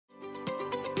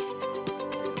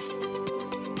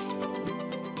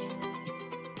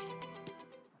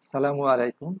Assalamu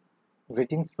alaikum.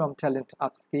 Greetings from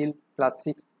TalentUpskill Class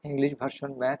 6 English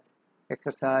Version Math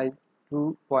Exercise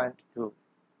 2.2.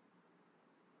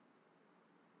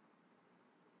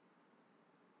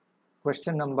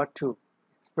 Question number 2.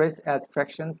 Express as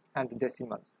fractions and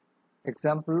decimals.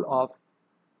 Example of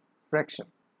fraction.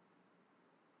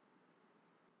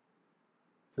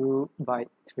 2 by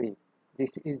 3.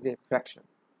 This is a fraction.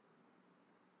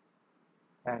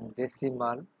 And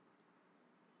decimal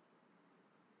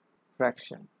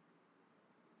fraction.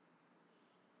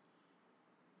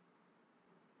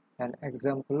 An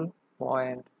example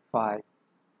 0.5.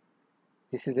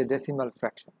 This is a decimal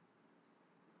fraction.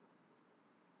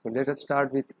 So let us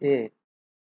start with A.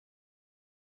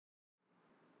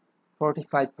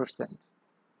 45%.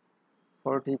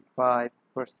 45%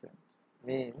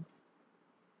 means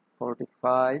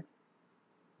 45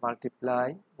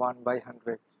 multiply 1 by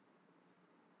 100.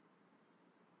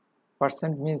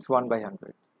 Percent means 1 by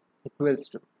 100. Equals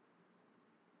to.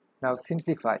 Now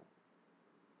simplify.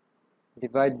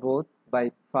 Divide both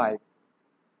by 5.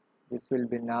 This will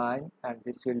be 9 and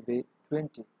this will be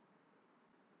 20.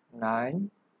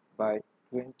 9 by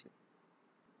 20.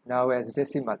 Now as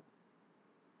decimal.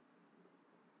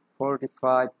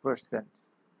 45%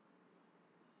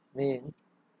 means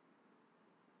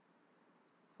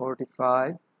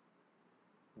 45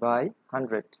 by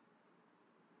 100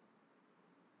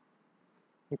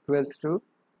 equals to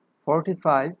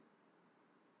 45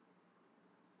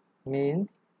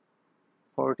 means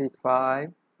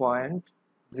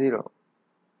 45.0.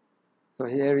 So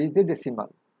here is a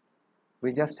decimal.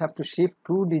 We just have to shift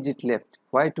 2 digit left.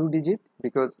 Why 2 digit?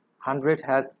 Because 100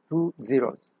 has 2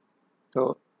 zeros.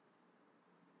 So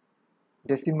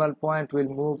decimal point will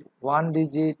move 1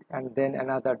 digit and then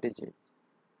another digit.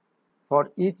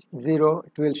 For each 0,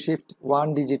 it will shift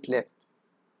 1 digit left.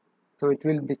 So it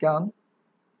will become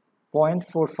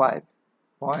 0.45.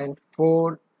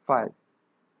 0.45.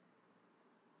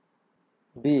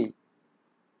 B.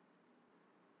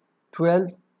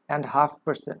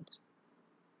 12.5%.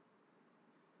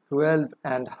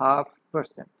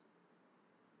 12.5%.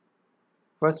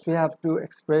 First we have to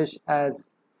express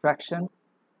as fraction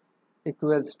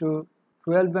equals to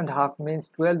 12.5 means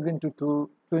 12 into 2,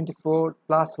 24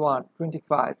 plus 1,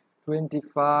 25.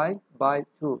 25 by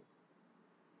 2.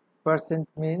 Percent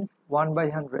means 1 by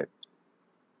 100.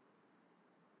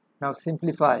 Now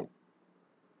simplify.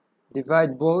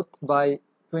 Divide both by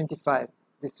 25.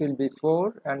 This will be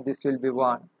 4 and this will be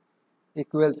 1.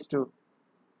 Equals to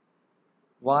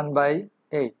 1 by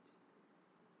 8.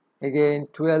 Again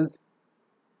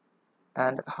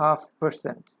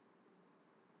 12.5%.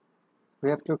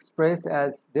 We have to express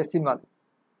as decimal.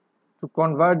 To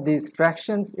convert these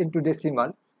fractions into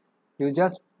decimal, you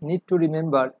just need to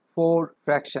remember 4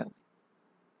 fractions.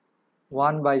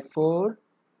 1 by 4,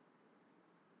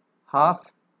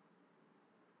 half,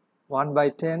 1 by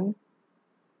 10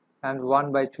 and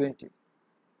 1 by 20.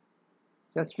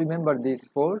 Just remember these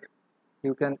 4.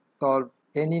 You can solve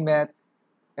any math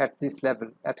at this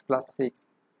level, at class 6.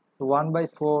 So 1 by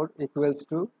 4 equals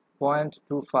to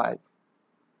 0.25.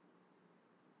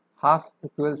 Half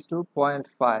equals to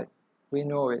 0.5. We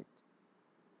know it.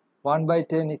 1 by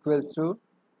 10 equals to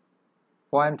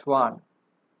 0.1.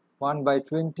 1 by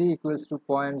 20 equals to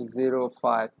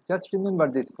 0.05. Just remember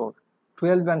this 4.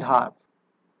 12.5.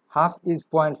 Half is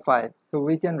 0.5. So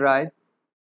we can write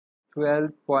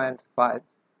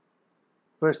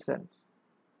 12.5%.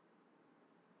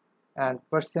 And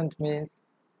percent means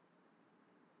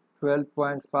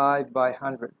 12.5 by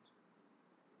 100.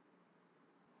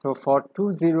 So for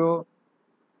 20,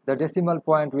 the decimal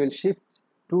point will shift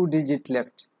 2 digit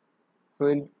left. So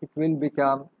it will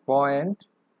become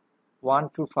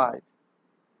 0.125.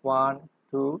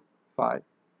 125.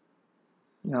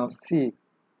 Now C.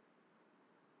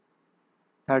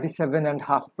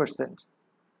 37.5%.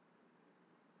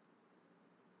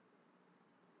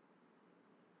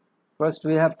 First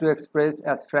we have to express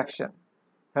as fraction.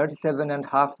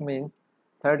 37.5 means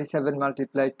 37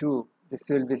 multiply 2. This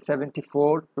will be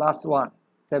 74 plus 1,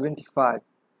 75.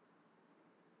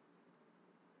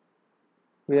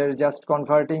 We are just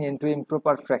converting into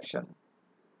improper fraction.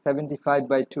 75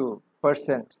 by 2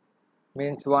 percent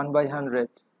means 1 by 100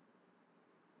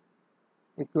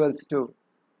 equals to.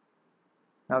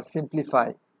 Now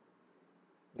simplify.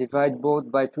 Divide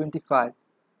both by 25.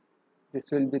 This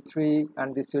will be 3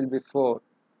 and this will be 4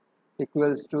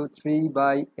 equals to 3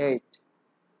 by 8.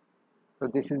 So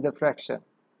this is the fraction.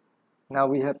 Now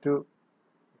we have to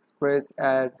express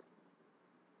as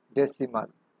decimal.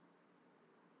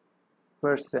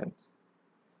 Percent.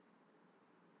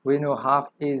 We know half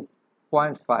is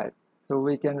 0.5. So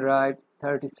we can write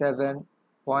 37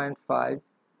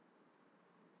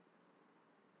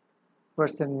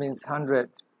 0.5% means 100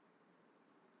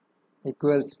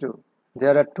 equals to,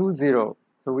 there are 2 zeros,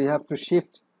 so we have to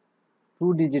shift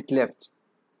 2 digit left.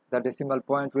 The decimal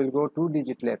point will go 2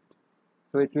 digit left,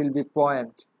 so it will be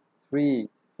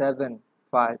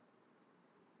 0.375.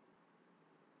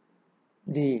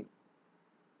 D.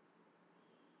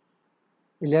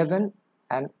 11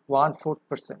 and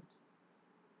 1/4%.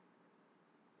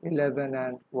 11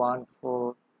 and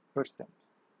 1/4%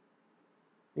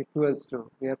 equals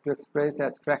to, we have to express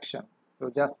as fraction, so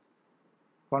just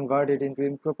convert it into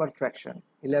improper fraction.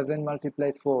 11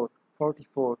 multiply 4,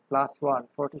 44, plus 1,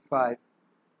 45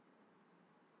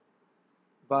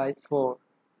 by 4.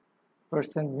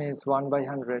 Percent means 1 by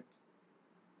 100.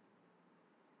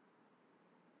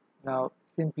 Now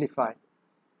simplify.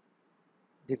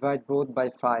 Divide both by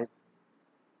 5.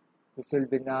 This will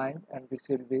be 9 and this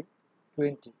will be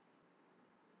 20.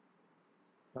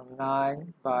 So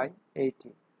 9 by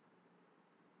 80.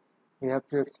 We have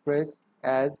to express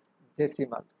as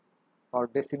decimals or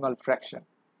decimal fraction.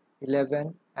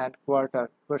 11 and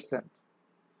 1/4%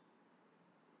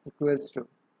 equals to,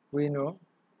 we know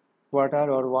quarter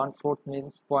or 1/4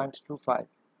 means 0.25.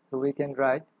 So we can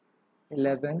write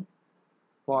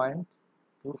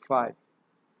 11.25.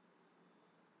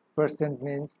 Percent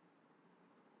means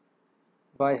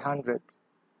by 100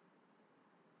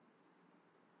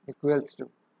 equals to,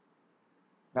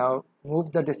 now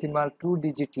move the decimal 2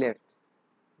 digit left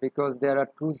because there are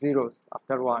 2 zeros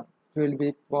after 1. It will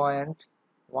be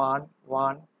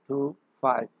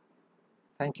 0.1125.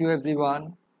 Thank you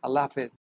everyone. Allah Hafiz.